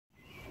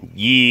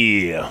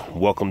Yeah,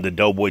 welcome to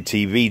Doughboy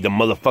TV, the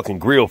motherfucking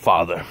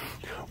Grillfather.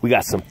 We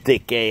got some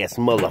thick ass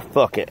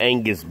motherfucking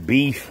Angus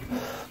beef.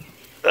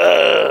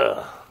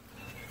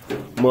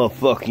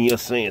 Motherfucking, you're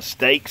saying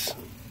steaks.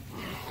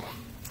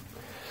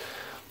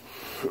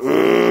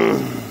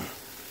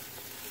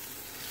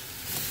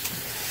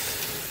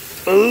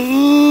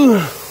 Ooh,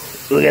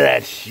 look at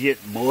that shit,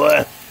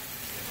 boy.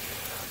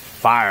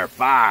 Fire,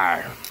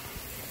 fire.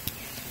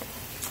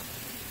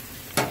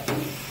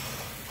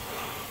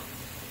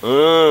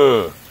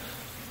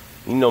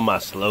 You know my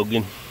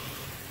slogan.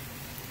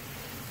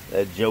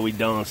 That Joey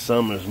Don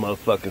Summers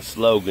motherfucking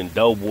slogan,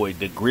 Doughboy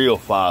the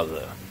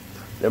Grillfather.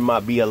 There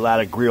might be a lot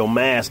of grill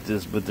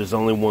masters, but there's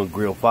only one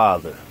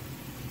Grillfather.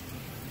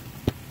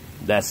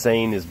 That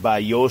saying is by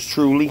yours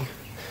truly,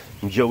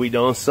 Joey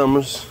Don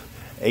Summers,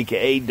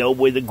 aka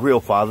Doughboy the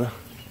Grillfather.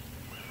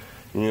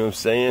 You know what I'm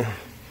saying?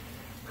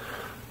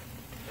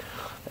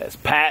 That's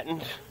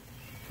patent.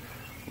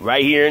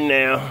 Right here and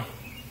now.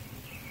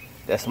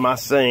 That's my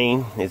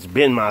saying. It's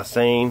been my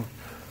saying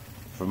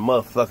for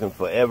motherfucking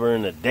forever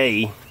and a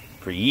day,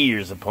 for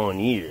years upon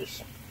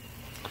years.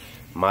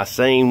 My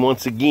saying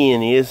once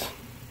again is,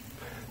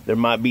 there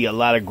might be a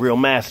lot of grill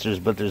masters,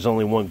 but there's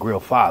only one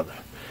Grillfather.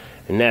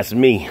 And that's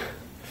me.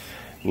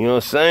 You know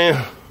what I'm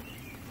saying?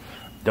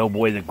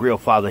 Doughboy the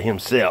Grillfather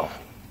himself.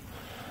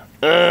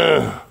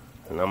 And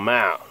I'm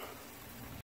out.